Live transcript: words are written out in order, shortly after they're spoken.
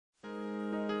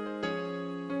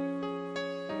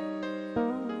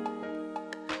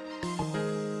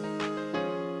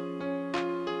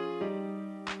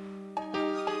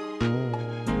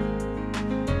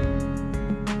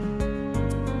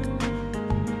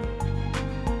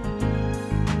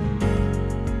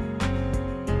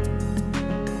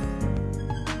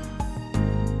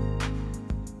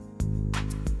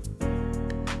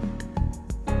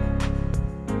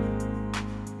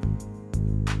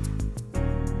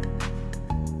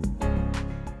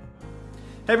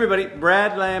Hey everybody,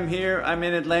 Brad Lamm here. I'm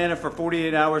in Atlanta for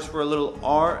 48 hours for a little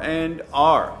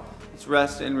R&R. It's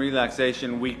rest and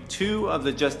relaxation. Week 2 of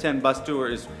the Just 10 bus tour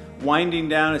is winding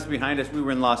down. It's behind us. We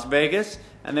were in Las Vegas,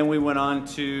 and then we went on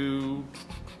to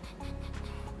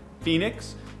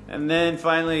Phoenix, and then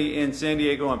finally in San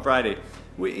Diego on Friday.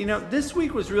 This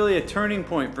week was really a turning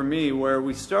point for me where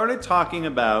we started talking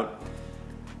about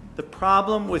the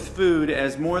problem with food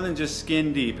as more than just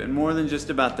skin deep and more than just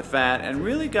about the fat, and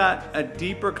really got a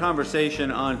deeper conversation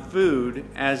on food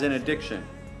as an addiction.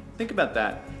 Think about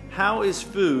that. How is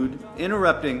food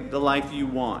interrupting the life you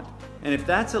want? And if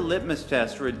that's a litmus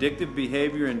test for addictive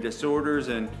behavior and disorders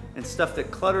and stuff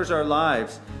that clutters our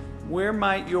lives, where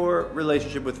might your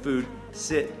relationship with food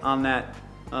sit on that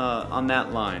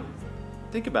line?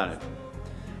 Think about it.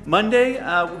 Monday,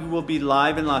 we will be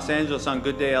live in Los Angeles on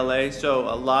Good Day LA, so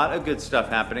a lot of good stuff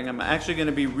happening. I'm actually going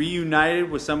to be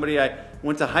reunited with somebody I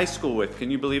went to high school with.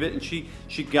 Can you believe it? And she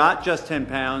got just 10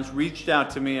 pounds, reached out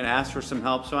to me and asked for some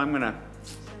help, so I'm going to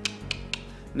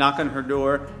knock on her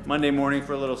door Monday morning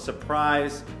for a little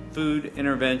surprise food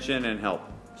intervention and help.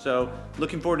 So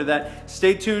looking forward to that.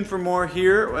 Stay tuned for more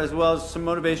here, as well as some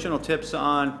motivational tips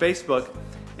on Facebook.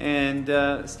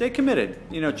 And stay committed.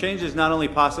 Change is not only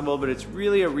possible, but it's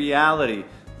really a reality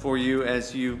for you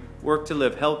as you work to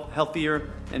live healthier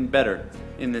and better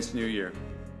in this new year.